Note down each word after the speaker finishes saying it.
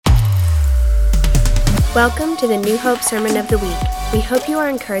Welcome to the New Hope Sermon of the Week. We hope you are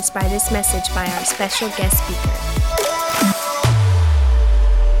encouraged by this message by our special guest speaker.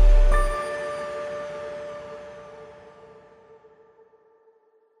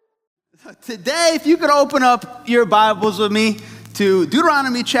 Today, if you could open up your Bibles with me to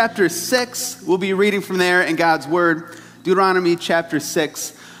Deuteronomy chapter 6. We'll be reading from there in God's Word. Deuteronomy chapter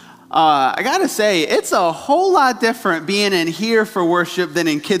 6. I gotta say, it's a whole lot different being in here for worship than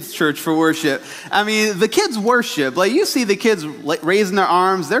in kids' church for worship. I mean, the kids worship. Like, you see the kids raising their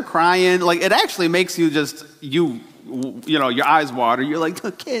arms, they're crying. Like, it actually makes you just, you know, your eyes water. You're like,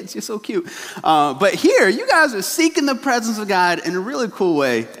 look, kids, you're so cute. But here, you guys are seeking the presence of God in a really cool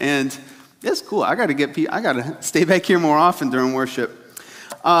way. And it's cool. I gotta stay back here more often during worship.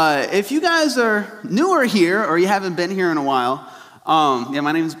 If you guys are newer here or you haven't been here in a while,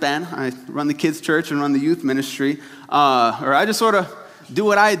 my name is Ben. I run the kids' church and run the youth ministry. Or I just sort of do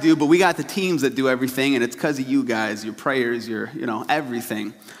what I do, but we got the teams that do everything, and it's because of you guys, your prayers,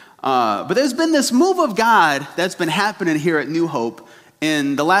 everything. But there's been this move of God that's been happening here at New Hope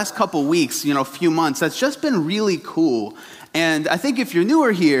in the last couple weeks, few months. That's just been really cool. And I think if you're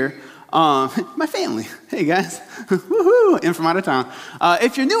newer here, my family. Hey guys, woohoo! And from out of town.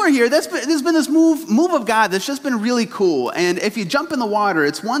 If you're newer here, there's been this move of God that's just been really cool. And if you jump in the water,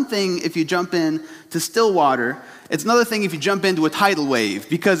 it's one thing if you jump in to still water. It's another thing if you jump into a tidal wave.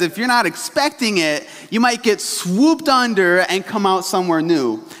 Because if you're not expecting it, you might get swooped under and come out somewhere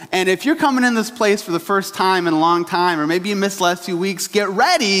new. And if you're coming in this place for the first time in a long time, or maybe you missed the last few weeks, get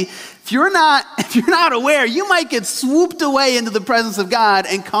ready. If you're not aware, you might get swooped away into the presence of God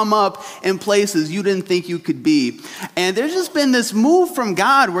and come up in places you didn't think you could be. And there's just been this move from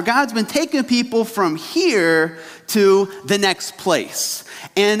God where God's been taking people from here to the next place.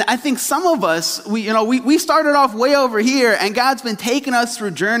 And I think some of us, we started off way over here, and God's been taking us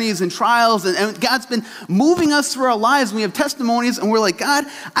through journeys and trials, and God's been moving us through our lives. And we have testimonies, and we're like, God,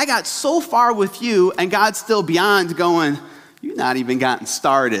 I got so far with you, and God's still beyond going, you've not even gotten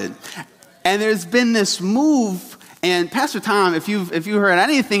started. And there's been this move, and Pastor Tom, if you heard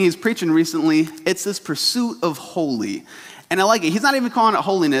anything he's preaching recently, it's this pursuit of holy. And I like it. He's not even calling it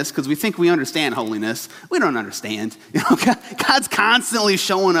holiness because we think we understand holiness. We don't understand. God's constantly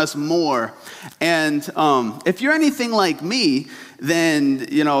showing us more. And if you're anything like me, then,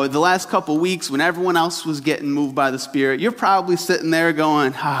 the last couple weeks when everyone else was getting moved by the Spirit, you're probably sitting there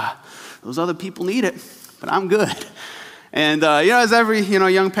going, those other people need it, but I'm good. And, as every,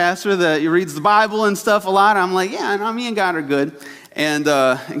 young pastor that reads the Bible and stuff a lot, I'm like, me and God are good. And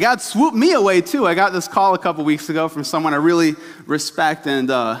God swooped me away, too. I got this call a couple weeks ago from someone I really respect, and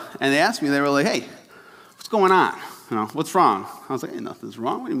they asked me, they were like, hey, what's going on? What's wrong? I was like, hey, nothing's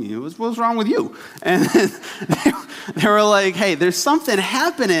wrong. What do you mean? What's wrong with you? And they were like, hey, there's something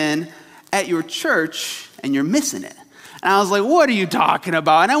happening at your church, and you're missing it. And I was like, what are you talking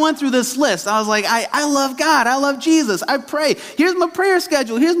about? And I went through this list. I was like, I love God. I love Jesus. I pray. Here's my prayer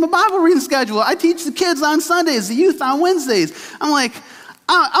schedule. Here's my Bible reading schedule. I teach the kids on Sundays, the youth on Wednesdays. I'm like,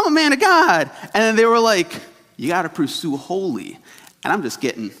 I'm a man of God. And then they were like, you got to pursue holy. And I'm just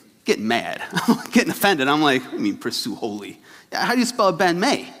getting mad. I'm getting offended. I'm like, what do you mean pursue holy? How do you spell Ben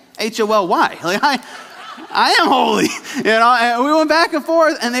May? H-O-L-Y. Like, I am holy. And we went back and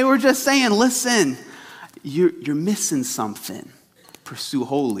forth, and they were just saying, listen, you're missing something. Pursue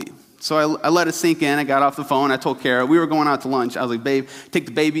holy. So I let it sink in. I got off the phone. I told Kara, we were going out to lunch. I was like, babe, take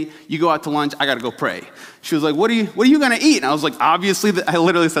the baby. You go out to lunch. I got to go pray. She was like, what are you going to eat? And I was like, obviously, I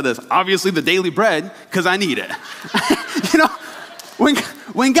literally said this, obviously the daily bread, because I need it.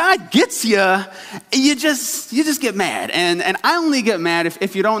 When God gets you, you just get mad. And I only get mad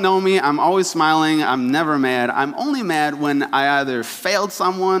if you don't know me, I'm always smiling. I'm never mad. I'm only mad when I either failed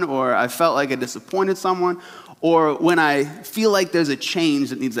someone or I felt like I disappointed someone or when I feel like there's a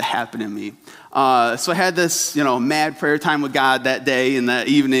change that needs to happen in me. So I had this, mad prayer time with God that day and that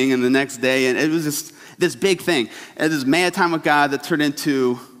evening and the next day. And it was just this big thing. And this mad time with God that turned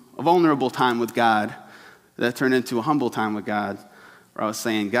into a vulnerable time with God that turned into a humble time with God. Where I was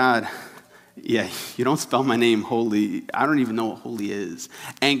saying, God, you don't spell my name holy. I don't even know what holy is.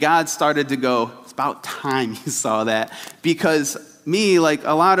 And God started to go, it's about time you saw that. Because me, like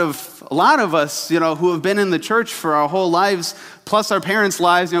a lot of us, who have been in the church for our whole lives, plus our parents'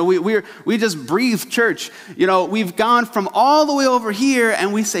 lives, we just breathe church. We've gone from all the way over here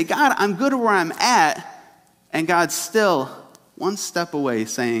and we say, God, I'm good where I'm at. And God's still one step away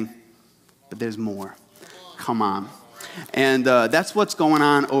saying, but there's more. Come on. And that's what's going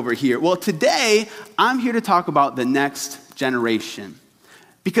on over here. Well, today, I'm here to talk about the next generation.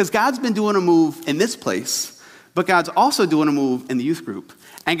 Because God's been doing a move in this place, but God's also doing a move in the youth group.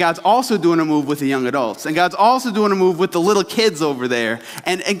 And God's also doing a move with the young adults. And God's also doing a move with the little kids over there.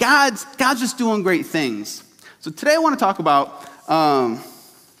 And God's just doing great things. So today I want to talk about,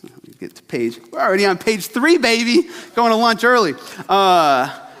 let me get to we're already on page 3, baby. Going to lunch early.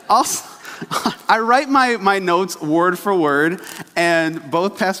 Also, I write my notes word for word. And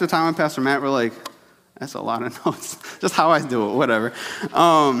both Pastor Tom and Pastor Matt were like, that's a lot of notes. Just how I do it, whatever.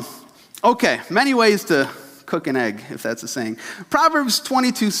 Okay, many ways to cook an egg, if that's a saying. Proverbs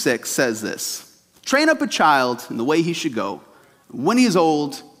 22:6 says this: train up a child in the way he should go. When he is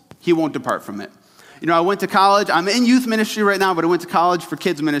old, he won't depart from it. You know, I went to college. I'm in youth ministry right now, but I went to college for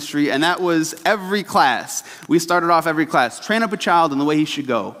kids ministry, and that was every class. We started off every class. Train up a child in the way he should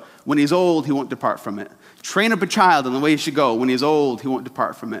go. When he's old, he won't depart from it. Train up a child in the way he should go. When he's old, he won't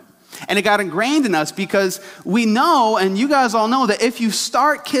depart from it. And it got ingrained in us because we know, and you guys all know, that if you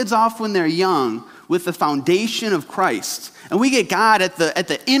start kids off when they're young with the foundation of Christ, and we get God at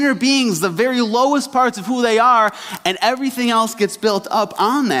the inner beings, the very lowest parts of who they are, and everything else gets built up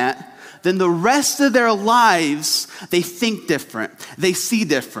on that, then the rest of their lives, they think different, they see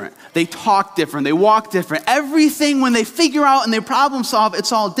different, they talk different, they walk different. Everything, when they figure out and they problem solve,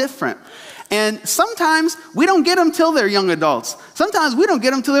 it's all different. And sometimes we don't get them till they're young adults. Sometimes we don't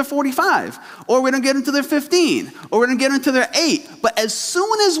get them till they're 45, or we don't get them till they're 15, or we don't get them till they're 8. But as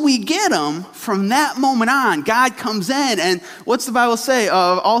soon as we get them, from that moment on, God comes in. And what's the Bible say?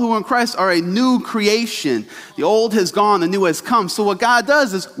 All who are in Christ are a new creation. The old has gone, the new has come. So what God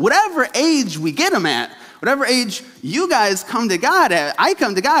does is, whatever age we get them at, whatever age you guys come to God at, I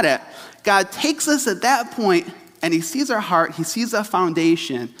come to God at, God takes us at that point, and he sees our heart, he sees our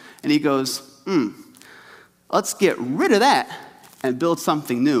foundation, and he goes, let's get rid of that and build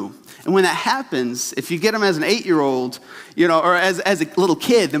something new. And when that happens, if you get them as an 8-year-old, you know, or as a little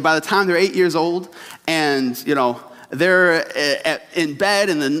kid, then by the time they're 8 years old and, you know, they're in bed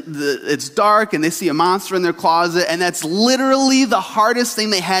and it's dark and they see a monster in their closet, and that's literally the hardest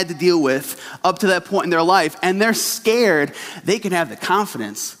thing they had to deal with up to that point in their life, and they're scared, they can have the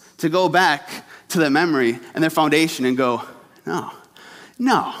confidence to go back to their memory and their foundation and go,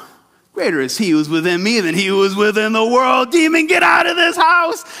 no. Greater is he who's within me than he who is within the world. Demon, get out of this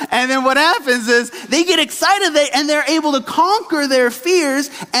house. And then what happens is they get excited and they're able to conquer their fears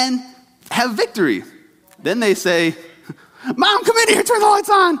and have victory. Then they say, Mom, come in here, turn the lights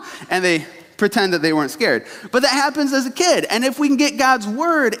on. And they pretend that they weren't scared. But that happens as a kid. And if we can get God's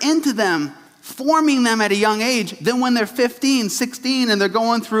word into them, forming them at a young age, then when they're 15, 16, and they're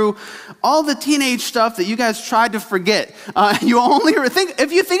going through all the teenage stuff that you guys tried to forget,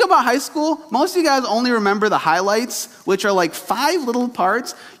 if you think about high school, most of you guys only remember the highlights, which are like 5 little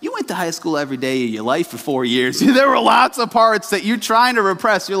parts. You went to high school every day of your life for 4 years. There were lots of parts that you're trying to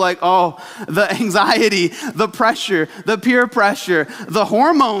repress. You're like, oh, the anxiety, the pressure, the peer pressure, the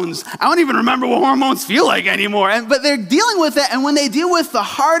hormones. I don't even remember what hormones feel like anymore. But they're dealing with it, and when they deal with the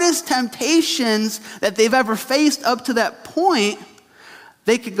hardest temptations that they've ever faced up to that point,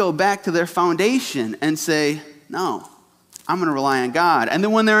 they could go back to their foundation and say, no, I'm going to rely on God. And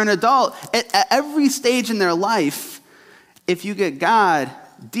then when they're an adult, at every stage in their life, if you get God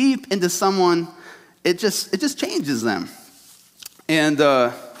deep into someone, it just changes them. And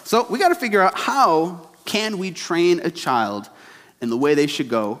so we got to figure out, how can we train a child in the way they should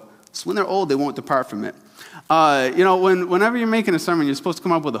go, so when they're old, they won't depart from it. Whenever you're making a sermon, you're supposed to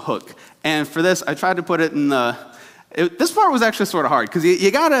come up with a hook. And for this, I tried to put it in this part was actually sort of hard, because you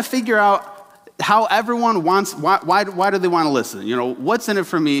got to figure out how everyone wants, why do they want to listen? You know, what's in it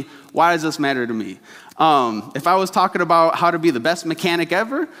for me? Why does this matter to me? If I was talking about how to be the best mechanic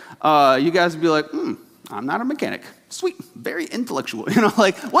ever, you guys would be like, I'm not a mechanic. Sweet, very intellectual. You know,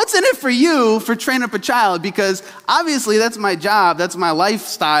 like, what's in it for you for training up a child? Because obviously that's my job, that's my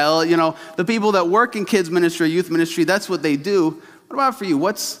lifestyle. You know, the people that work in kids ministry, youth ministry, that's what they do. What about for you?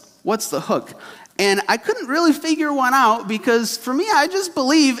 What's the hook? And I couldn't really figure one out, because for me, I just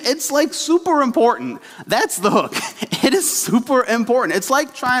believe it's like super important. That's the hook. It is super important. It's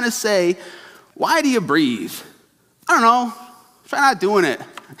like trying to say, why do you breathe? I don't know. Try not doing it.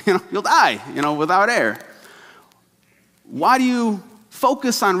 You know, you'll die, without air. Why do you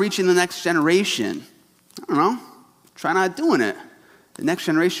focus on reaching the next generation? I don't know. Try not doing it. The next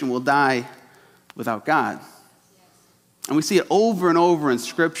generation will die without God. And we see it over and over in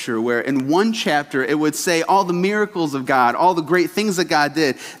Scripture, where in one chapter it would say all the miracles of God, all the great things that God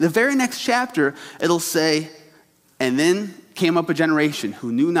did. The very next chapter, it'll say, and then came up a generation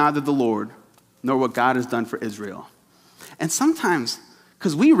who knew neither the Lord nor what God has done for Israel. And sometimes,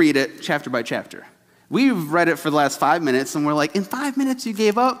 because we read it chapter by chapter, we've read it for the last 5 minutes, and we're like, in 5 minutes you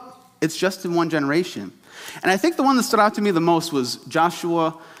gave up? It's just in one generation. And I think the one that stood out to me the most was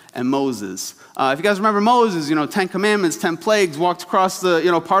Joshua and Moses. If you guys remember Moses, 10 commandments, 10 plagues, walked across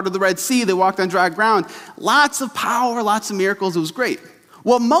the, part of the Red Sea. They walked on dry ground. Lots of power, lots of miracles. It was great.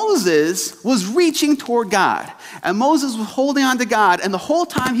 Well, Moses was reaching toward God, and Moses was holding on to God, and the whole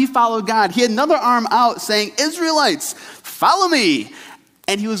time he followed God, he had another arm out saying, Israelites, follow me,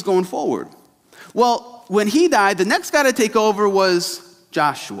 and he was going forward. Well, when he died, the next guy to take over was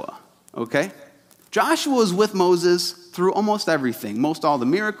Joshua, okay? Joshua was with Moses through almost everything, most all the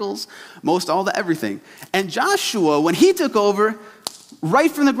miracles, most all the everything. And Joshua, when he took over,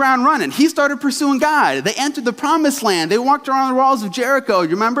 right from the ground running, he started pursuing God. They entered the promised land. They walked around the walls of Jericho, you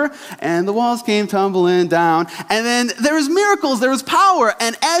remember? And the walls came tumbling down. And then there was miracles, there was power.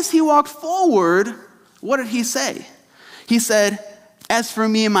 And as he walked forward, what did he say? He said, as for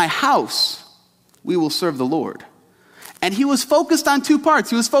me and my house, we will serve the Lord. And he was focused on two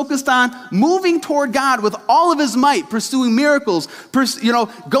parts. He was focused on moving toward God with all of his might, pursuing miracles,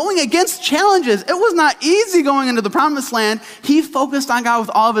 going against challenges. It was not easy going into the promised land. He focused on God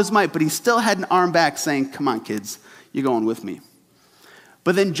with all of his might, but he still had an arm back saying, come on, kids, you're going with me.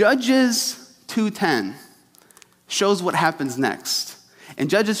 But then Judges 2:10 shows what happens next. In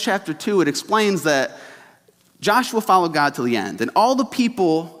Judges chapter 2, it explains that Joshua followed God till the end, and all the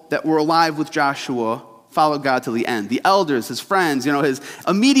people that were alive with Joshua followed God till the end. The elders, his friends, his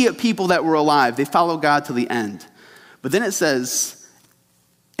immediate people that were alive, they followed God till the end. But then it says,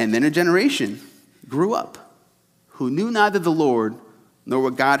 and then a generation grew up who knew neither the Lord nor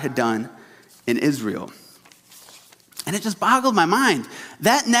what God had done in Israel. And it just boggled my mind.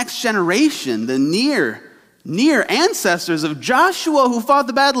 That next generation, the near ancestors of Joshua who fought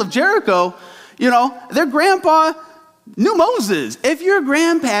the Battle of Jericho, their grandpa knew Moses. If your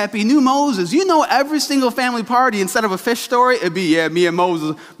grandpappy knew Moses, every single family party, instead of a fish story, it'd be, me and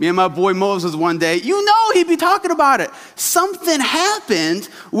Moses, me and my boy Moses one day. He'd be talking about it. Something happened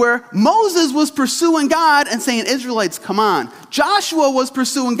where Moses was pursuing God and saying, Israelites, come on. Joshua was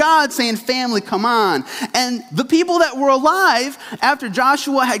pursuing God saying, family, come on. And the people that were alive after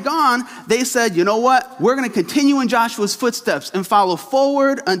Joshua had gone, they said, you know what? We're going to continue in Joshua's footsteps and follow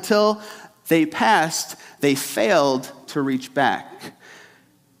forward until they failed to reach back.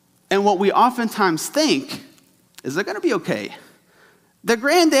 And what we oftentimes think is they're going to be okay. Their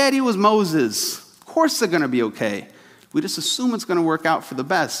granddaddy was Moses. Of course they're going to be okay. We just assume it's going to work out for the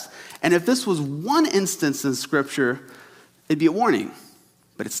best. And if this was one instance in Scripture, it'd be a warning.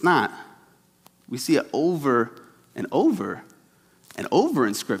 But it's not. We see it over and over and over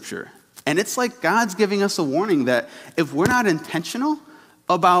in Scripture. And it's like God's giving us a warning that if we're not intentional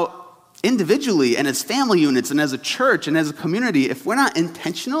about individually and as family units and as a church and as a community, if we're not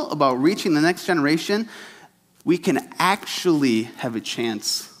intentional about reaching the next generation, we can actually have a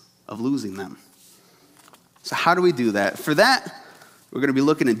chance of losing them. So how do we do that? For that, we're going to be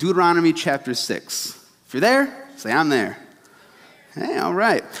looking at Deuteronomy chapter 6. If you're there, say, I'm there. Hey, all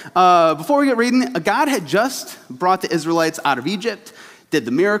right. Before we get reading, God had just brought the Israelites out of Egypt, did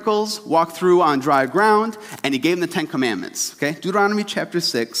the miracles, walked through on dry ground, and he gave them the 10 commandments. Okay? Deuteronomy chapter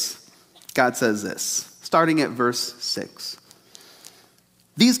 6. God says this, starting at verse 6.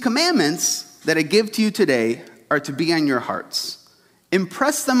 These commandments that I give to you today are to be on your hearts.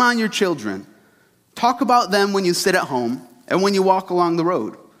 Impress them on your children. Talk about them when you sit at home and when you walk along the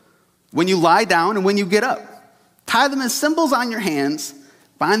road, when you lie down and when you get up. Tie them as symbols on your hands,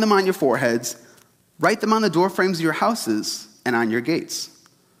 bind them on your foreheads, write them on the doorframes of your houses and on your gates.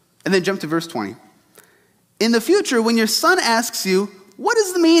 And then jump to verse 20. In the future, when your son asks you, what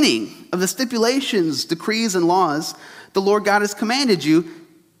is the meaning of the stipulations, decrees, and laws the Lord God has commanded you?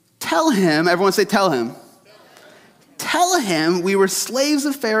 Tell him, everyone say tell him. Tell him we were slaves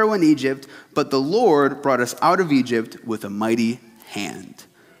of Pharaoh in Egypt, but the Lord brought us out of Egypt with a mighty hand.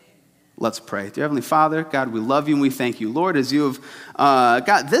 Let's pray. Dear Heavenly Father, God, we love you and we thank you. Lord, as you have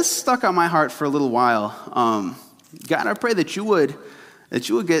got this stuck on my heart for a little while, God, I pray that you would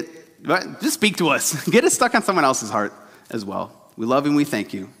just speak to us. Get it stuck on someone else's heart as well. We love you and we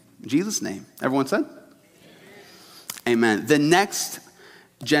thank you. In Jesus' name. Everyone said? Amen. The next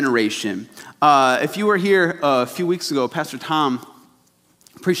generation. If you were here a few weeks ago, Pastor Tom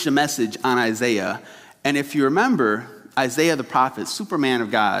preached a message on Isaiah. And if you remember, Isaiah the prophet, Superman of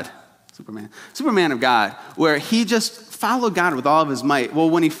God, where he just followed God with all of his might. Well,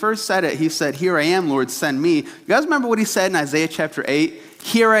 when he first said it, he said, here I am, Lord, send me. You guys remember what he said in Isaiah chapter 8?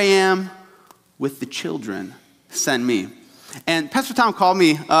 Here I am with the children, send me. And Pastor Tom called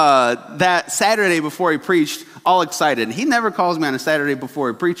me that Saturday before he preached, all excited. And he never calls me on a Saturday before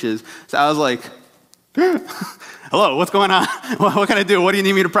he preaches. So I was like, Hello, what's going on? What can I do? What do you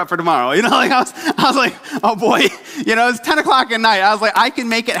need me to prep for tomorrow? You know, like I was like, oh boy, you know, it's 10 o'clock at night. I was like, I can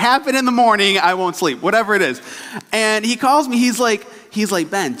make it happen in the morning. I won't sleep, whatever it is. And he calls me. He's like,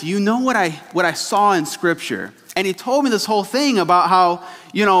 Ben, do you know what I saw in Scripture? And he told me this whole thing about how,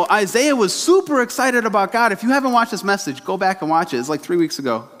 you know, Isaiah was super excited about God. If you haven't watched this message, go back and watch it. It's like 2 weeks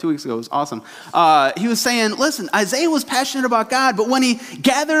ago. It was awesome. He was saying, listen, Isaiah was passionate about God, but when he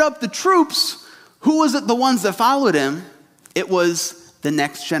gathered up the troops, who was it the ones that followed him? It was the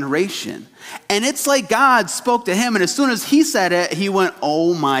next generation. And it's like God spoke to him, and as soon as he said it, he went,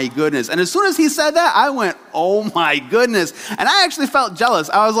 oh my goodness. And as soon as he said that, I went, oh my goodness. And I actually felt jealous.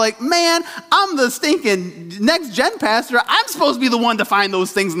 I was like, man, I'm the stinking next gen pastor. I'm supposed to be the one to find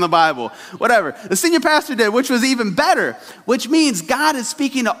those things in the Bible. Whatever. The senior pastor did, which was even better, which means God is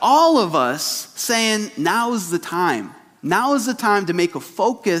speaking to all of us saying, now is the time. Now is the time to make a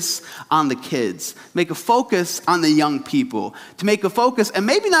focus on the kids, make a focus on the young people, to make a focus, and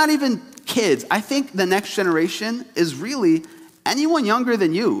maybe not even kids. I think the next generation is really anyone younger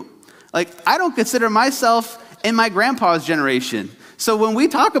than you. Like, I don't consider myself in my grandpa's generation. So when we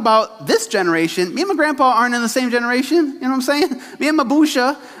talk about this generation, me and my grandpa aren't in the same generation. You know what I'm saying? Me and my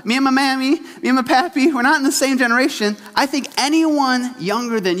boosha, me and my mammy, me and my pappy, we're not in the same generation. I think anyone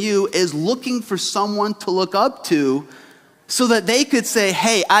younger than you is looking for someone to look up to so that they could say,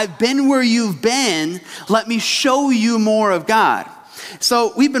 hey, I've been where you've been. Let me show you more of God.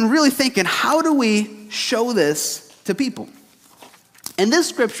 So we've been really thinking, how do we show this to people? And this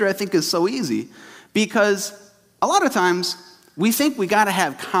scripture, I think, is so easy because a lot of times we think we got to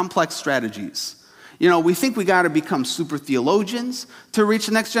have complex strategies. You know, we think we got to become super theologians to reach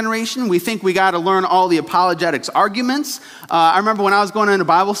the next generation. We think we got to learn all the apologetics arguments. I remember when I was going into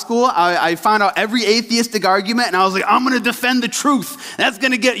Bible school, I found out every atheistic argument, and I was like, I'm going to defend the truth. That's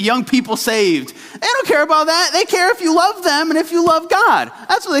going to get young people saved. They don't care about that. They care if you love them and if you love God.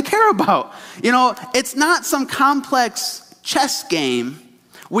 That's what they care about. You know, it's not some complex chess game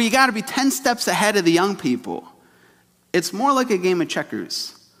where you got to be 10 steps ahead of the young people. It's more like a game of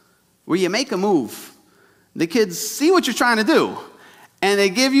checkers where you make a move. The kids see what you're trying to do, and they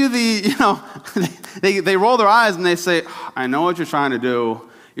give you the, you know, they roll their eyes and they say, I know what you're trying to do.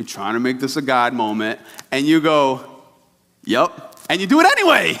 You're trying to make this a God moment. And you go, yep. And you do it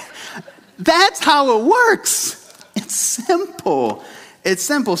anyway. That's how it works. It's simple. It's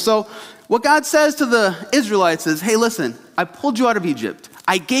simple. So what God says to the Israelites is, hey, listen, I pulled you out of Egypt.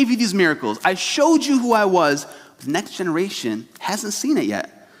 I gave you these miracles. I showed you who I was. The next generation hasn't seen it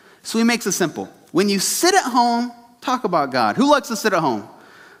yet. So he makes it simple. When you sit at home, talk about God. Who likes to sit at home?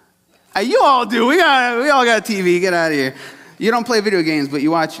 You all do. We all got a TV. Get out of here. You don't play video games, but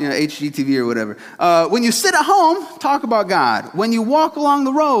you watch HGTV or whatever. When you sit at home, talk about God. When you walk along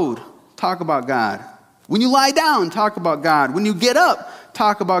the road, talk about God. When you lie down, talk about God. When you get up,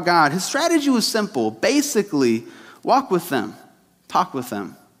 talk about God. His strategy was simple. Basically, walk with them. Talk with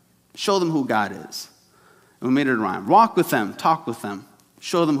them. Show them who God is. And we made it a rhyme. Walk with them. Talk with them.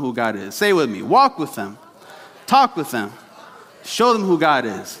 Show them who God is. Say it with me. Walk with them. Talk with them. Show them who God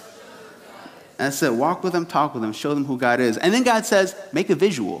is. That's it. Walk with them, talk with them, show them who God is. And then God says, make a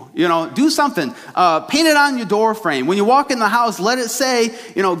visual. You know, do something. Paint it on your door frame. When you walk in the house, let it say,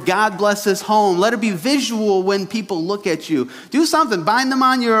 you know, God bless this home. Let it be visual when people look at you. Do something. Bind them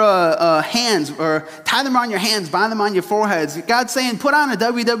on your hands, or tie them around your hands, bind them on your foreheads. God's saying, put on a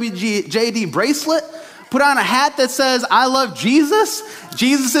WWJD bracelet. Put on a hat that says, I love Jesus.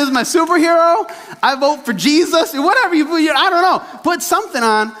 Jesus is my superhero. I vote for Jesus. Whatever you put, I don't know. Put something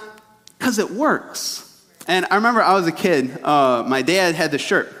on because it works. And I remember I was a kid. My dad had this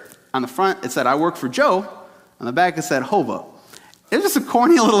shirt. On the front, it said, I work for Joe. On the back, it said, Hova. It was just a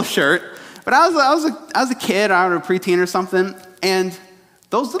corny little shirt. But I was a kid, I was a preteen or something. And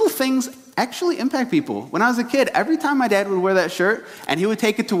those little things actually impact people. When I was a kid, every time my dad would wear that shirt and he would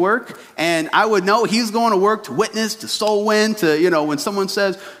take it to work, and I would know he's going to work to witness, to soul win, to, you know, when someone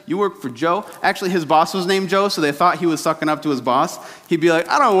says, you work for Joe. Actually, his boss was named Joe, so they thought he was sucking up to his boss. He'd be like,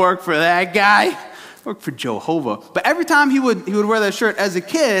 I don't work for that guy. I work for Jehovah. But every time he would wear that shirt as a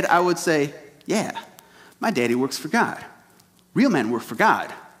kid, I would say, yeah, my daddy works for God. Real men work for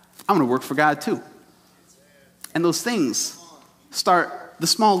God. I'm going to work for God too. And those things the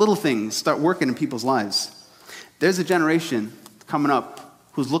small little things start working in people's lives. There's a generation coming up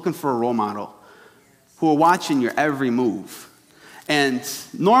who's looking for a role model, who are watching your every move. And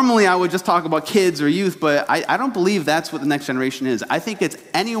normally I would just talk about kids or youth, but I don't believe that's what the next generation is. I think it's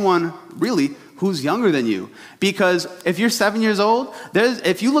anyone really who's younger than you. Because if you're 7 years old,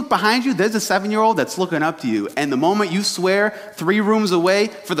 if you look behind you, there's a 7-year-old that's looking up to you. And the moment you swear 3 rooms away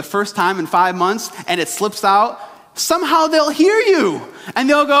for the first time in 5 months and it slips out, somehow they'll hear you. And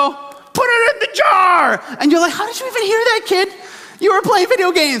they'll go, put it in the jar. And you're like, how did you even hear that, kid? You were playing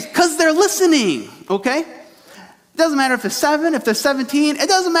video games. Because they're listening, okay? It doesn't matter if they're 7, if they're 17. It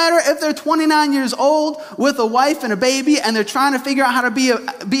doesn't matter if they're 29 years old with a wife and a baby and they're trying to figure out how to be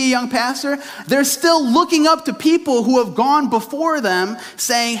a young pastor. They're still looking up to people who have gone before them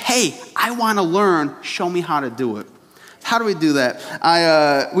saying, hey, I want to learn. Show me how to do it. How do we do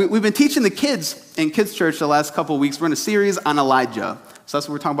that? We've been teaching the kids in kids' church the last couple of weeks. We're in a series on Elijah. So that's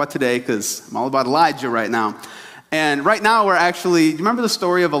what we're talking about today because I'm all about Elijah right now. And right now we're actually, do you remember the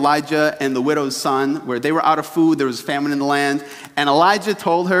story of Elijah and the widow's son where they were out of food, there was famine in the land, and Elijah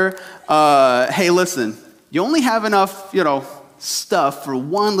told her, hey, listen, you only have enough, stuff for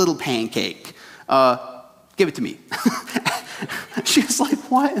one little pancake. Give it to me. She was like,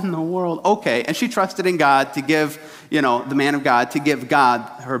 what in the world? Okay. And she trusted in God to give, the man of God, to give God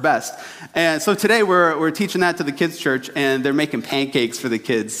her best. And so today we're teaching that to the kids' church, and they're making pancakes for the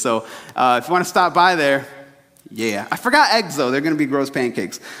kids. So if you want to stop by there, yeah. I forgot eggs, though. They're going to be gross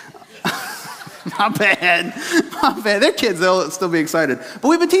pancakes. My bad. They're kids. They'll still be excited. But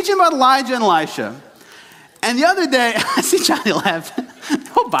we've been teaching about Elijah and Elisha. And the other day, I see Johnny laughing. The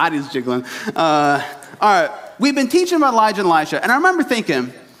whole body's jiggling. All right. We've been teaching about Elijah and Elisha. And I remember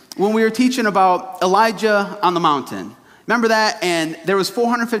thinking when we were teaching about Elijah on the mountain. Remember that? And there was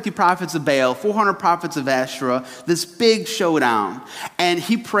 450 prophets of Baal, 400 prophets of Asherah, this big showdown. And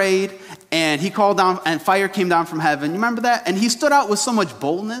he prayed, and he called down, and fire came down from heaven. You remember that? And he stood out with so much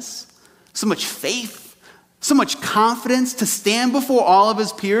boldness, so much faith, so much confidence to stand before all of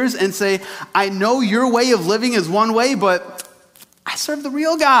his peers and say, I know your way of living is one way, but I serve the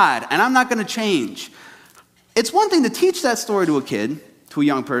real God, and I'm not going to change. It's one thing to teach that story to a kid, to a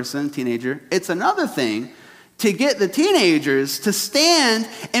young person, teenager. It's another thing to get the teenagers to stand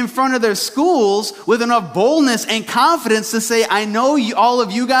in front of their schools with enough boldness and confidence to say, I know all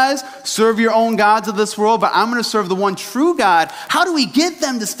of you guys serve your own gods of this world, but I'm going to serve the one true God. How do we get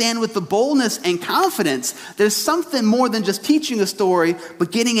them to stand with the boldness and confidence? There's something more than just teaching a story,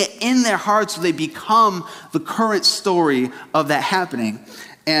 but getting it in their hearts so they become the current story of that happening.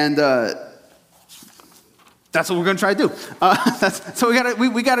 And that's what we're going to try to do. That's what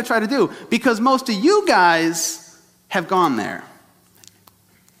we got to try to do, because most of you guys have gone there.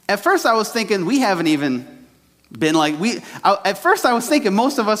 At first, I was thinking we haven't even been at first, I was thinking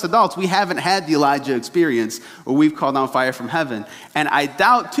most of us adults, we haven't had the Elijah experience where we've called down fire from heaven. And I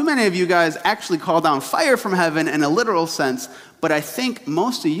doubt too many of you guys actually call down fire from heaven in a literal sense, but I think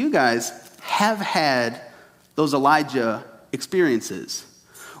most of you guys have had those Elijah experiences,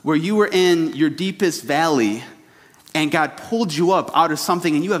 where you were in your deepest valley and God pulled you up out of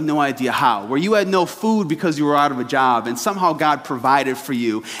something and you have no idea how, where you had no food because you were out of a job and somehow God provided for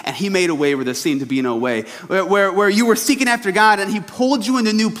you and he made a way where there seemed to be no way, where you were seeking after God and he pulled you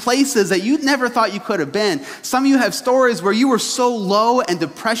into new places that you never thought you could have been. Some of you have stories where you were so low and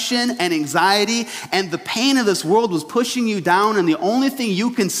depression and anxiety and the pain of this world was pushing you down and the only thing you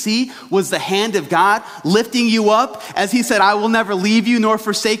can see was the hand of God lifting you up as he said, I will never leave you nor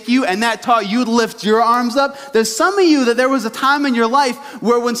forsake you, and that taught you to lift your arms up. There's some of you that there was a time in your life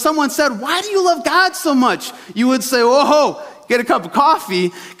where when someone said, why do you love God so much? You would say, whoa, get a cup of coffee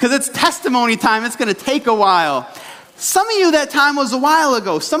because it's testimony time. It's going to take a while. Some of you, that time was a while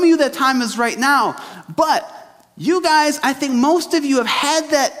ago. Some of you, that time is right now. But you guys, I think most of you have had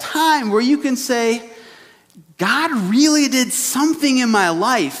that time where you can say, God really did something in my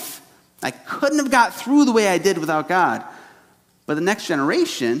life. I couldn't have got through the way I did without God. But the next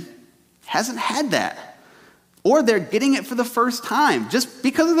generation hasn't had that. Or they're getting it for the first time just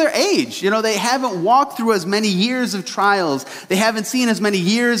because of their age. They haven't walked through as many years of trials. They haven't seen as many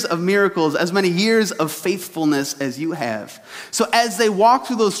years of miracles, as many years of faithfulness as you have. So as they walk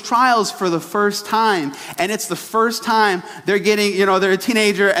through those trials for the first time, and it's the first time they're getting, they're a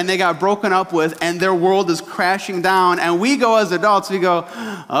teenager and they got broken up with and their world is crashing down. And we go as adults, we go,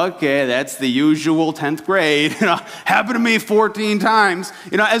 okay, that's the usual 10th grade. Happened to me 14 times.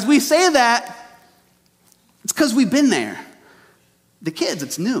 As we say that, it's because we've been there. The kids,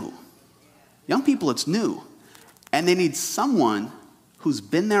 it's new. Young people, it's new. And they need someone who's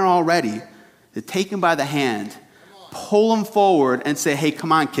been there already to take them by the hand, pull them forward, and say, hey,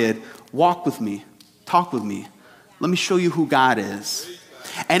 come on, kid, walk with me, talk with me. Let me show you who God is.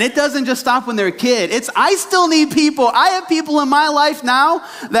 And it doesn't just stop when they're a kid. I still need people. I have people in my life now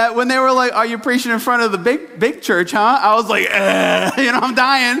that when they were like, are you preaching in front of the big church, huh? I was like, I'm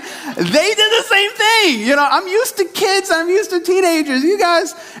dying. They did the same thing. I'm used to kids. I'm used to teenagers, you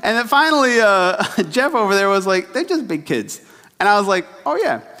guys. And then finally, Jeff over there was like, they're just big kids. And I was like, oh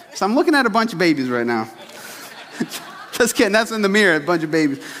yeah. So I'm looking at a bunch of babies right now. Just kidding, that's in the mirror, a bunch of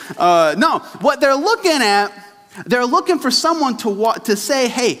babies. No, what they're looking for someone to say,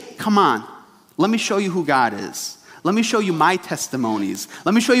 hey, come on, let me show you who God is. Let me show you my testimonies.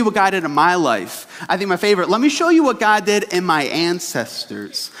 Let me show you what God did in my life. I think my favorite, let me show you what God did in my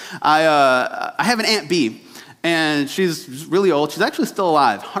ancestors. I have an Aunt B, and she's really old. She's actually still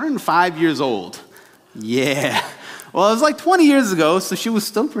alive, 105 years old. Yeah. Well, it was like 20 years ago, so she was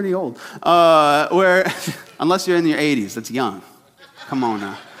still pretty old. Unless you're in your 80s, that's young. Come on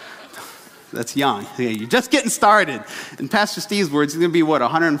now. That's young. Yeah, you're just getting started. In Pastor Steve's words, he's going to be,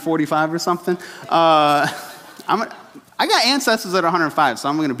 145 or something? I got ancestors at 105, so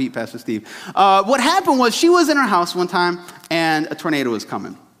I'm going to beat Pastor Steve. What happened was she was in her house one time, and a tornado was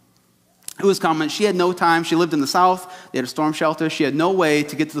coming. It was coming. She had no time. She lived in the South. They had a storm shelter. She had no way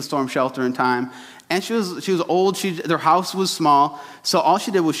to get to the storm shelter in time. And she was old. Their house was small. So all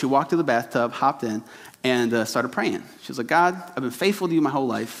she did was she walked to the bathtub, hopped in, and started praying. She was like, God, I've been faithful to you my whole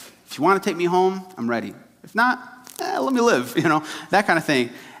life. If you want to take me home, I'm ready. If not, let me live, that kind of thing.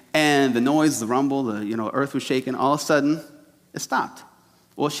 And the noise, the rumble, the earth was shaking. All of a sudden, it stopped.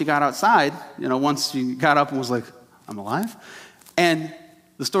 Well, she got outside, once she got up and was like, I'm alive. And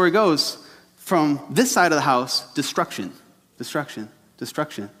the story goes, from this side of the house, destruction, destruction,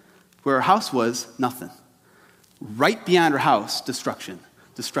 destruction. Where her house was, nothing. Right beyond her house, destruction,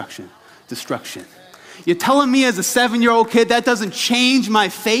 destruction, destruction. You're telling me as a 7-year-old kid that doesn't change my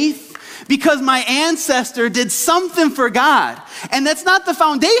faith? Because my ancestor did something for God. And that's not the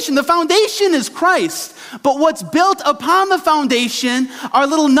foundation. The foundation is Christ. But what's built upon the foundation are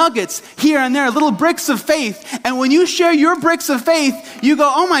little nuggets here and there, little bricks of faith. And when you share your bricks of faith, you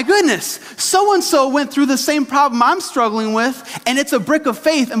go, oh my goodness, so-and-so went through the same problem I'm struggling with, and it's a brick of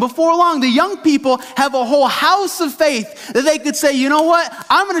faith. And before long, the young people have a whole house of faith that they could say, you know what?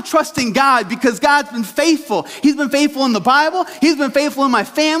 I'm going to trust in God because God's been faithful. He's been faithful in the Bible. He's been faithful in my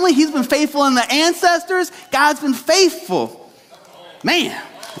family. He's been faithful in the ancestors. God's been faithful. Man,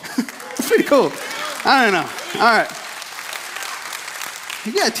 that's pretty cool. I don't know. All right.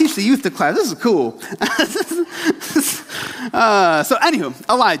 You got to teach the youth the class. This is cool. So anywho,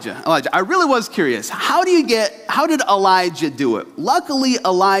 Elijah. I really was curious. How did Elijah do it? Luckily,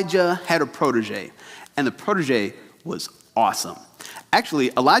 Elijah had a protege, and the protege was awesome. Actually,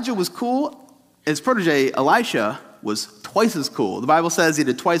 Elijah was cool. His protege, Elisha, was twice as cool. The Bible says he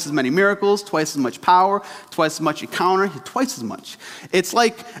did twice as many miracles, twice as much power, twice as much encounter, twice as much. It's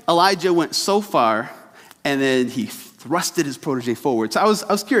like Elijah went so far, and then he thrusted his protege forward. So I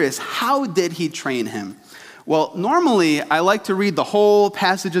was curious, how did he train him? Well, normally I like to read the whole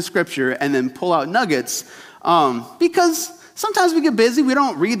passage of Scripture and then pull out nuggets, because sometimes we get busy, we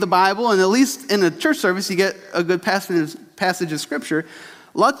don't read the Bible, and at least in a church service you get a good passage of Scripture.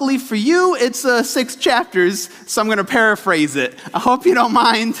 Luckily for you, it's 6 chapters, so I'm going to paraphrase it. I hope you don't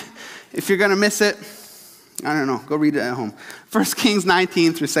mind if you're going to miss it. I don't know. Go read it at home. 1 Kings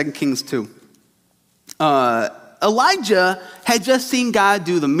 19 through 2 Kings 2. Elijah had just seen God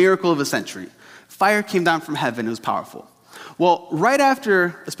do the miracle of a century. Fire came down from heaven. It was powerful. Well, right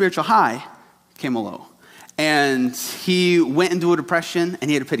after a spiritual high came a low. And he went into a depression, and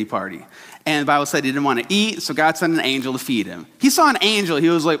he had a pity party. And the Bible said he didn't want to eat, so God sent an angel to feed him. He saw an angel. He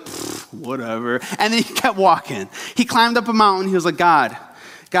was like, whatever. And then he kept walking. He climbed up a mountain. He was like, God,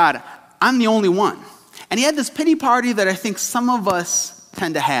 I'm the only one. And he had this pity party that I think some of us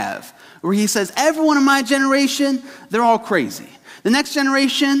tend to have, where he says, everyone in my generation, they're all crazy. The next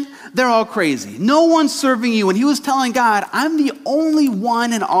generation, they're all crazy. No one's serving you. And he was telling God, I'm the only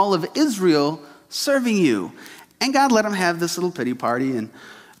one in all of Israel serving you. And God let him have this little pity party. And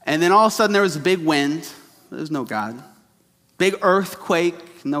then all of a sudden there was a big wind. There's no God. Big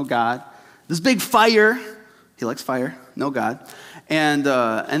earthquake, no God. This big fire. He likes fire, no God. And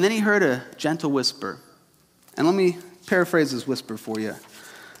then he heard a gentle whisper. And let me paraphrase this whisper for you.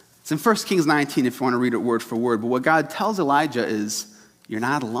 It's in 1 Kings 19 if you want to read it word for word. But what God tells Elijah is, you're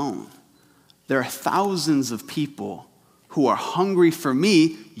not alone. There are thousands of people who are hungry for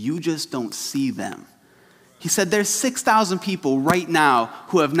me. You just don't see them. He said, there's 6,000 people right now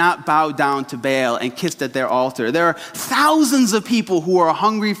who have not bowed down to Baal and kissed at their altar. There are thousands of people who are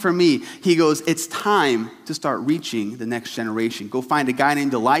hungry for me. He goes, it's time to start reaching the next generation. Go find a guy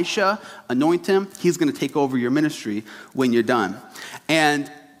named Elisha, anoint him. He's going to take over your ministry when you're done.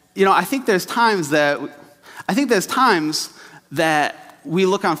 And, I think there's times that we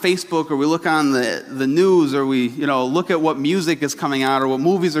look on Facebook or we look on the news or we, look at what music is coming out or what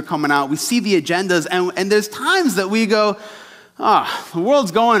movies are coming out. We see the agendas and there's times that we go, the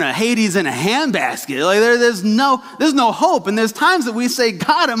world's going to Hades in a handbasket. Like there's no hope. And there's times that we say,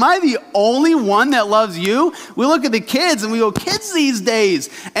 God, am I the only one that loves you? We look at the kids and we go, kids these days.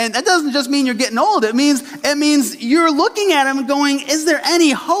 And that doesn't just mean you're getting old. It means you're looking at them and going, is there any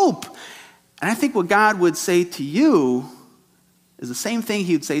hope? And I think what God would say to you is the same thing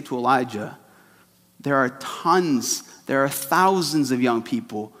he would say to Elijah. There are thousands of young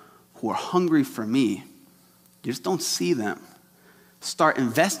people who are hungry for me. You just don't see them. Start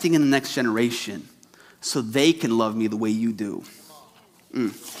investing in the next generation so they can love me the way you do.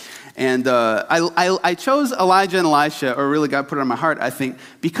 And I chose Elijah and Elisha, or really God put it on my heart, I think,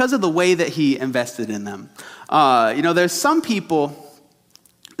 because of the way that he invested in them. There's some people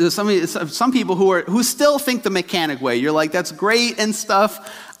who still think the mechanic way. You're like, that's great and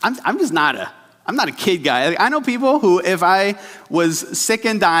stuff. I'm not a kid guy. I know people who, if I was sick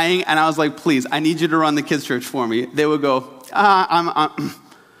and dying and I was like, please, I need you to run the kids' church for me, they would go,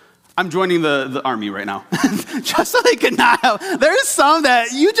 I'm joining the army right now. Just so they could not have. There's some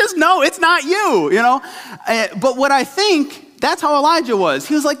that you just know it's not you, But what I think, that's how Elijah was.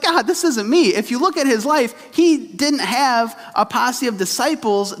 He was like, God, this isn't me. If you look at his life, he didn't have a posse of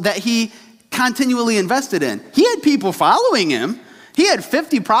disciples that he continually invested in. He had people following him. He had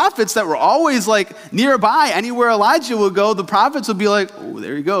 50 prophets that were always like nearby. Anywhere Elijah would go, the prophets would be like, oh,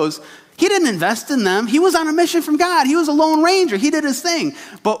 there he goes. He didn't invest in them. He was on a mission from God. He was a lone ranger. He did his thing.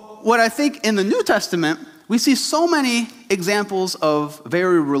 But what I think in the New Testament, we see so many examples of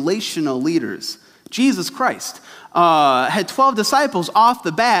very relational leaders. Jesus Christ had 12 disciples off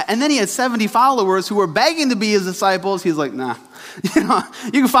the bat, and then he had 70 followers who were begging to be his disciples. He's like, nah,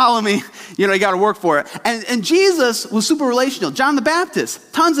 you can follow me. You got to work for it. And Jesus was super relational. John the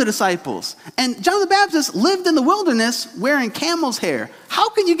Baptist, tons of disciples. And John the Baptist lived in the wilderness wearing camel's hair. How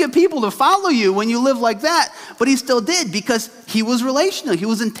can you get people to follow you when you live like that? But he still did because he was relational. He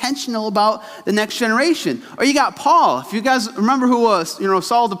was intentional about the next generation. Or you got Paul. If you guys remember who was,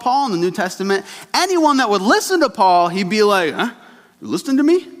 Saul to Paul in the New Testament, anyone that would listen to Paul, he'd be like, huh? You listening to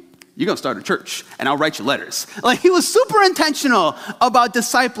me? You're going to start a church, and I'll write you letters. Like, he was super intentional about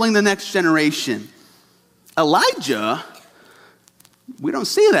discipling the next generation. Elijah, we don't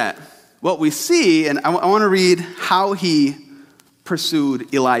see that. What we see, and I want to read how he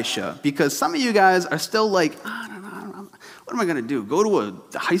pursued Elisha, because some of you guys are still like, I don't know, what am I going to do? Go to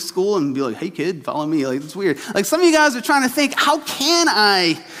a high school and be like, hey, kid, follow me. Like, it's weird. Like, some of you guys are trying to think, how can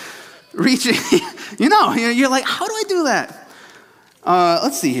I reach it? You're like, how do I do that?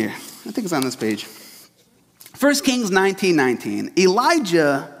 Let's see here. I think it's on this page. 1 Kings 19:19.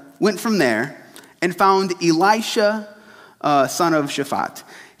 Elijah went from there and found Elisha, son of Shaphat.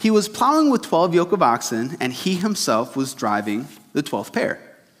 He was plowing with 12 yoke of oxen, and he himself was driving the 12th pair.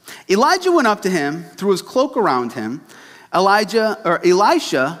 Elijah went up to him, threw his cloak around him.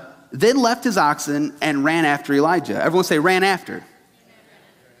 Elisha then left his oxen and ran after Elijah. Everyone say, ran after.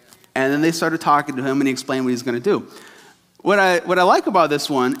 And then they started talking to him, and he explained what he's going to do. What I like about this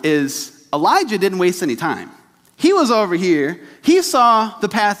one is Elijah didn't waste any time. He was over here. He saw the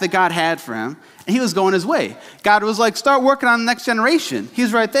path that God had for him, and he was going his way. God was like, start working on the next generation.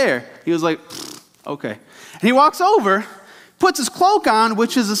 He's right there. He was like, okay. And he walks over, puts his cloak on,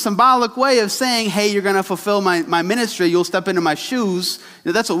 which is a symbolic way of saying, hey, you're going to fulfill my ministry. You'll step into my shoes.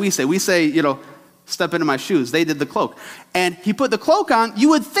 That's what we say. We say, step into my shoes. They did the cloak. And he put the cloak on. You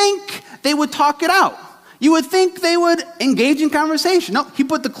would think they would talk it out. You would think they would engage in conversation. No, he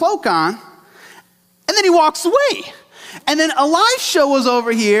put the cloak on, and then he walks away. And then Elisha was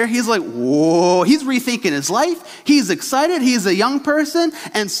over here. He's like, whoa. He's rethinking his life. He's excited. He's a young person,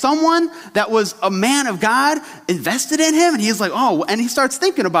 and someone that was a man of God invested in him. And he's like, oh, and he starts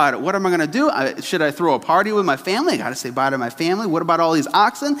thinking about it. What am I going to do? Should I throw a party with my family? I got to say bye to my family. What about all these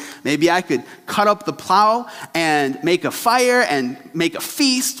oxen? Maybe I could cut up the plow and make a fire and make a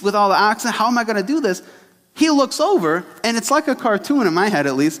feast with all the oxen. How am I going to do this? He looks over, and it's like a cartoon in my head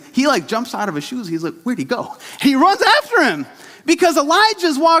at least. He jumps out of his shoes. He's like, where'd he go? He runs after him because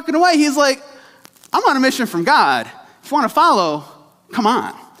Elijah's walking away. He's like, I'm on a mission from God. If you want to follow, come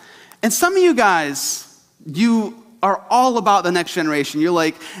on. And some of you guys, you are all about the next generation. You're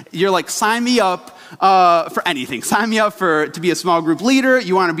like, sign me up. for anything. Sign me up to be a small group leader.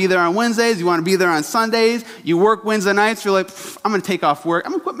 You want to be there on Wednesdays. You want to be there on Sundays. You work Wednesday nights. You're like, I'm going to take off work.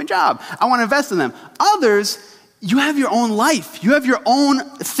 I'm going to quit my job. I want to invest in them. Others, you have your own life. You have your own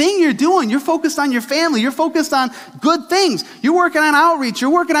thing you're doing. You're focused on your family. You're focused on good things. You're working on outreach.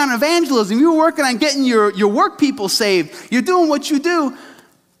 You're working on evangelism. You're working on getting your work people saved. You're doing what you do.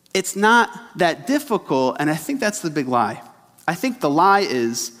 It's not that difficult, and I think that's the big lie. I think the lie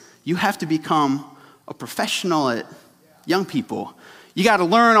is you have to become a professional at young people. You got to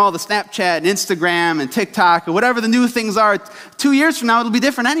learn all the Snapchat and Instagram and TikTok or whatever the new things are. 2 years from now, it'll be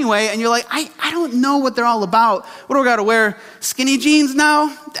different anyway. And you're like, I don't know what they're all about. What do I got to wear? Skinny jeans now?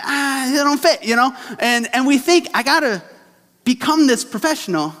 They don't fit, you know? And we think, I got to become this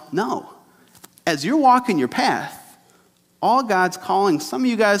professional. No. As you're walking your path, all God's calling some of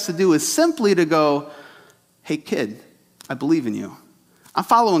you guys to do is simply to go, hey, kid, I believe in you. I'm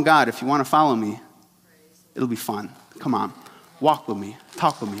following God. If you want to follow me, it'll be fun. Come on. Walk with me.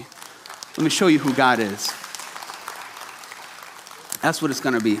 Talk with me. Let me show you who God is. That's what it's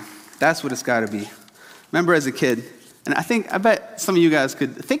going to be. That's what it's got to be. Remember as a kid, and I bet some of you guys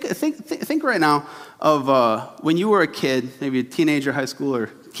could think right now of when you were a kid, maybe a teenager, high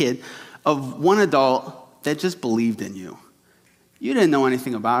schooler kid, of one adult that just believed in you. You didn't know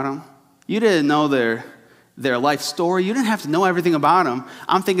anything about them. You didn't know their life story. You didn't have to know everything about them.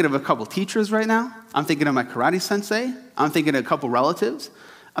 I'm thinking of a couple teachers right now. I'm thinking of my karate sensei. I'm thinking of a couple relatives.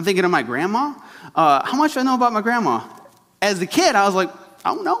 I'm thinking of my grandma. How much I know about my grandma? As a kid, I was like,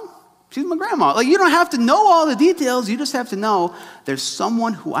 I don't know. She's my grandma. Like, you don't have to know all the details. You just have to know there's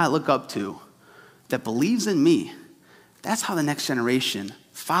someone who I look up to that believes in me. That's how the next generation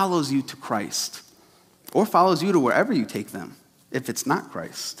follows you to Christ or follows you to wherever you take them if it's not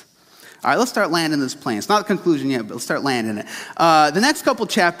Christ. All right, let's start landing this plane. It's not the conclusion yet, but let's start landing it. The next couple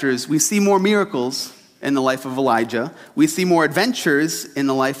chapters, we see more miracles in the life of Elijah. We see more adventures in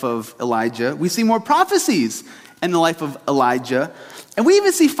the life of Elijah. We see more prophecies in the life of Elijah. And we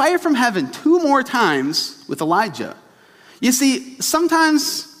even see fire from heaven 2 more times with Elijah. You see,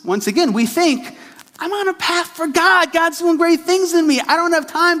 sometimes, once again, we think, I'm on a path for God. God's doing great things in me. I don't have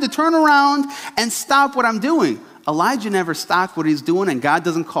time to turn around and stop what I'm doing. Elijah never stopped what he's doing, and God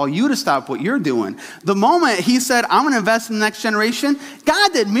doesn't call you to stop what you're doing. The moment he said, I'm going to invest in the next generation,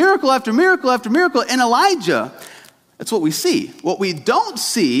 God did miracle after miracle after miracle in Elijah. That's what we see. What we don't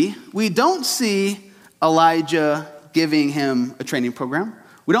see Elijah giving him a training program.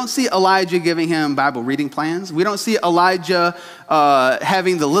 We don't see Elijah giving him Bible reading plans. We don't see Elijah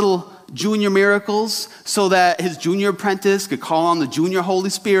having the little junior miracles so that his junior apprentice could call on the junior Holy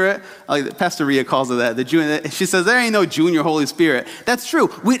Spirit. Like Pastor Rhea calls it that. She says, there ain't no junior Holy Spirit. That's true.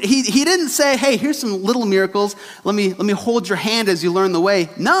 He didn't say, hey, here's some little miracles. Let me hold your hand as you learn the way.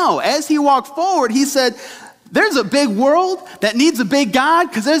 No, as he walked forward, he said, there's a big world that needs a big God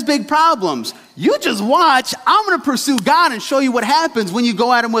because there's big problems. You just watch. I'm going to pursue God and show you what happens when you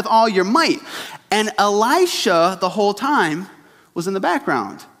go at him with all your might. And Elisha, the whole time, was in the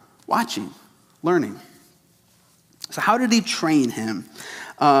background, watching, learning. So how did he train him?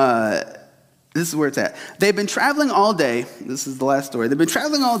 This is where it's at. They've been traveling all day. This is the last story. They've been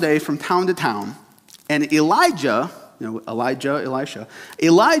traveling all day from town to town. And Elijah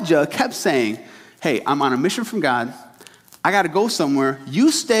kept saying, hey, I'm on a mission from God. I got to go somewhere. You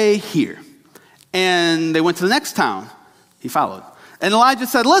stay here. And they went to the next town. He followed. And Elijah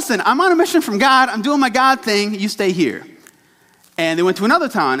said, listen, I'm on a mission from God. I'm doing my God thing. You stay here. And they went to another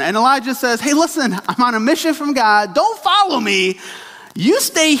town. And Elijah says, hey, listen, I'm on a mission from God. Don't follow me. You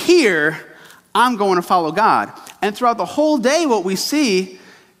stay here. I'm going to follow God. And throughout the whole day, what we see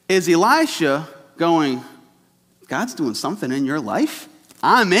is Elisha going, God's doing something in your life?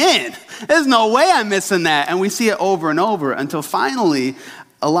 I'm in. There's no way I'm missing that. And we see it over and over until finally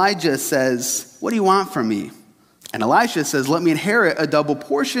Elijah says, what do you want from me? And Elisha says, let me inherit a double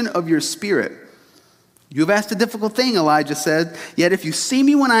portion of your spirit. You have asked a difficult thing, Elijah said, yet if you see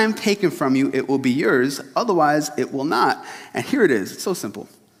me when I am taken from you, it will be yours. Otherwise, it will not. And here it is. It's so simple.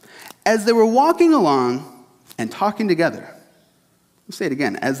 As they were walking along and talking together, I'll say it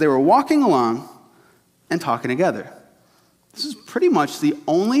again. As they were walking along and talking together. This is pretty much the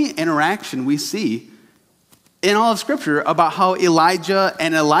only interaction we see in all of Scripture about how Elijah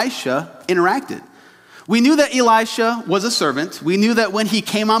and Elisha interacted. We knew that Elisha was a servant. We knew that when he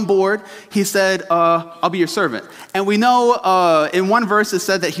came on board, he said, I'll be your servant. And we know in one verse it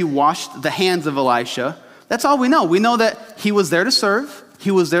said that he washed the hands of Elisha. That's all we know. We know that he was there to serve.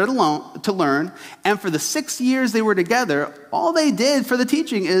 He was there to learn. And for the 6 years they were together, all they did for the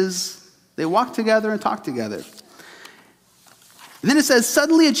teaching is they walked together and talked together. And then it says,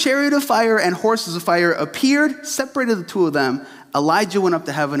 suddenly a chariot of fire and horses of fire appeared, separated the two of them. Elijah went up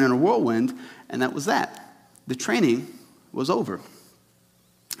to heaven in a whirlwind, and that was that. The training was over.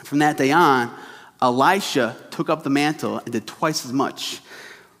 From that day on, Elisha took up the mantle and did twice as much.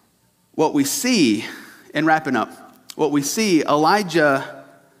 What we see, and wrapping up, what we see, Elijah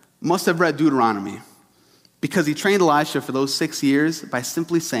must have read Deuteronomy because he trained Elisha for those 6 years by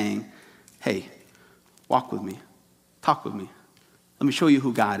simply saying, hey, walk with me, talk with me. Let me show you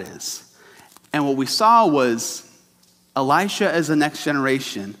who God is. And what we saw was Elisha as the next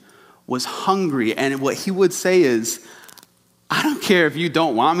generation was hungry. And what he would say is, I don't care if you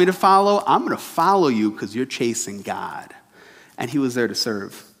don't want me to follow, I'm going to follow you because you're chasing God. And he was there to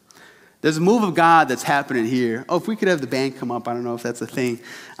serve. There's a move of God that's happening here. Oh, if we could have the band come up, I don't know if that's a thing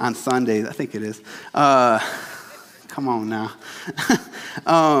on Sundays. I think it is. Come on now.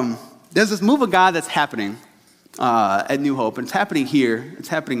 There's this move of God that's happening at New Hope, and it's happening here. It's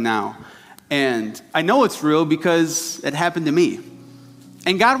happening now. And I know it's real because it happened to me.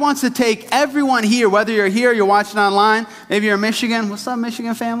 And God wants to take everyone here, whether you're here or you're watching online, maybe you're in Michigan. What's up,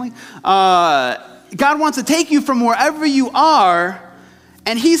 Michigan family? God wants to take you from wherever you are,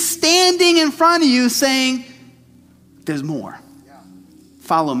 and he's standing in front of you saying, there's more.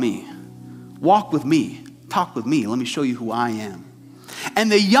 Follow me. Walk with me. Talk with me. Let me show you who I am.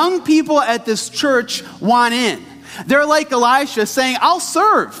 And the young people at this church want in. They're like Elisha saying, I'll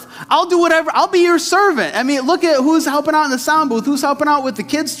serve. I'll do whatever. I'll be your servant. I mean, look at who's helping out in the sound booth, who's helping out with the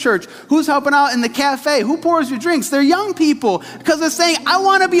kids' church, who's helping out in the cafe, who pours your drinks. They're young people because they're saying, I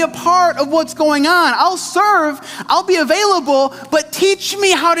want to be a part of what's going on. I'll serve. I'll be available, but teach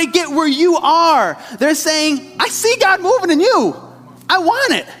me how to get where you are. They're saying, I see God moving in you. I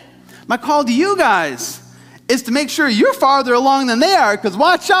want it. My call to you guys is to make sure you're farther along than they are, because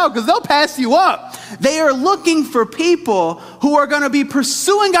watch out, because they'll pass you up. They are looking for people who are going to be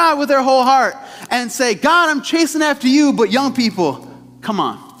pursuing God with their whole heart and say, God, I'm chasing after you, but young people, come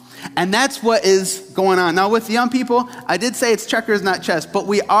on. And that's what is going on. Now with the young people, I did say it's checkers, not chess, but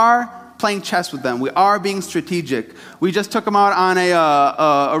we are playing chess with them. We are being strategic. We just took them out on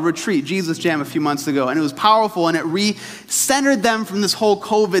a retreat, Jesus Jam, a few months ago, and it was powerful, and it re-centered them from this whole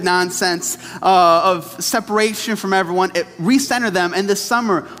COVID nonsense of separation from everyone. It re-centered them, and this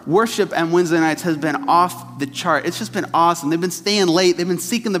summer, worship and Wednesday nights has been off the chart. It's just been awesome. They've been staying late. They've been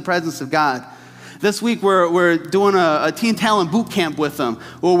seeking the presence of God. This week, we're doing a teen talent boot camp with them,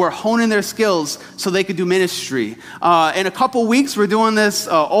 where we're honing their skills so they could do ministry. In a couple weeks, we're doing this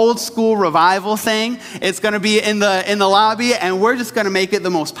old school revival thing. It's going to be in the lobby, and we're just going to make it the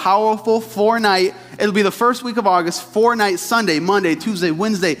most powerful 4-night. It'll be the first week of August, 4-night Sunday, Monday, Tuesday,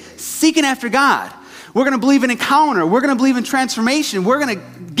 Wednesday, seeking after God. We're going to believe in encounter. We're going to believe in transformation. We're going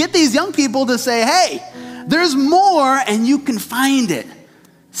to get these young people to say, hey, there's more, and you can find it.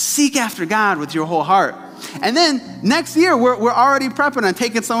 Seek after God with your whole heart. And then next year, we're already prepping on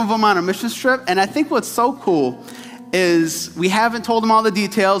taking some of them on a mission trip. And I think what's so cool is we haven't told them all the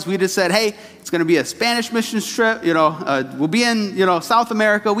details. We just said, hey, it's going to be a Spanish mission trip. We'll be in, South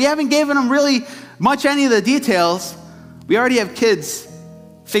America. We haven't given them really much any of the details. We already have kids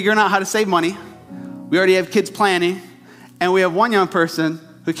figuring out how to save money. We already have kids planning. And we have one young person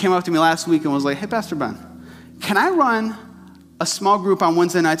who came up to me last week and was like, hey, Pastor Ben, can I run a small group on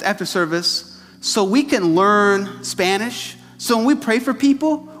Wednesday nights after service so we can learn Spanish? So when we pray for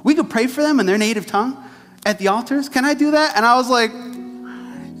people, we could pray for them in their native tongue at the altars. Can I do that? And I was like,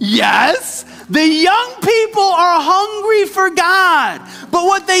 yes. The young people are hungry for God. But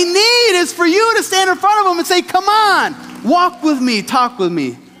what they need is for you to stand in front of them and say, come on, walk with me, talk with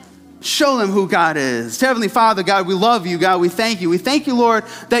me. Show them who God is. Heavenly Father, God, we love you, God. We thank you. We thank you, Lord,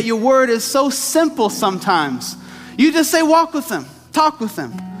 that your word is so simple sometimes. You just say, walk with them, talk with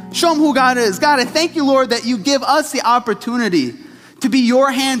them, show them who God is. God, I thank you, Lord, that you give us the opportunity to be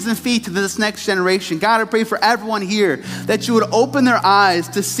your hands and feet to this next generation. God, I pray for everyone here that you would open their eyes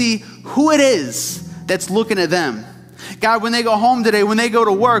to see who it is that's looking at them. God, when they go home today, when they go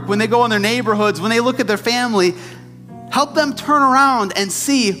to work, when they go in their neighborhoods, when they look at their family, help them turn around and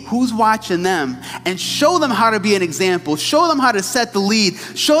see who's watching them and show them how to be an example. Show them how to set the lead.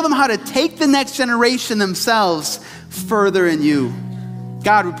 Show them how to take the next generation themselves further in you.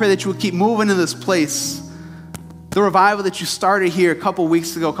 God, we pray that you would keep moving in this place. The revival that you started here a couple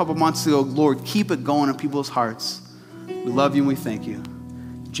weeks ago, a couple months ago, Lord, keep it going in people's hearts. We love you and we thank you.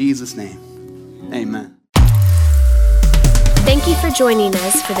 In Jesus' name, amen. Thank you for joining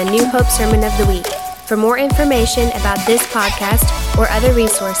us for the New Hope Sermon of the Week. For more information about this podcast or other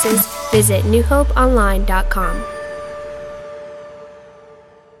resources, visit newhopeonline.com.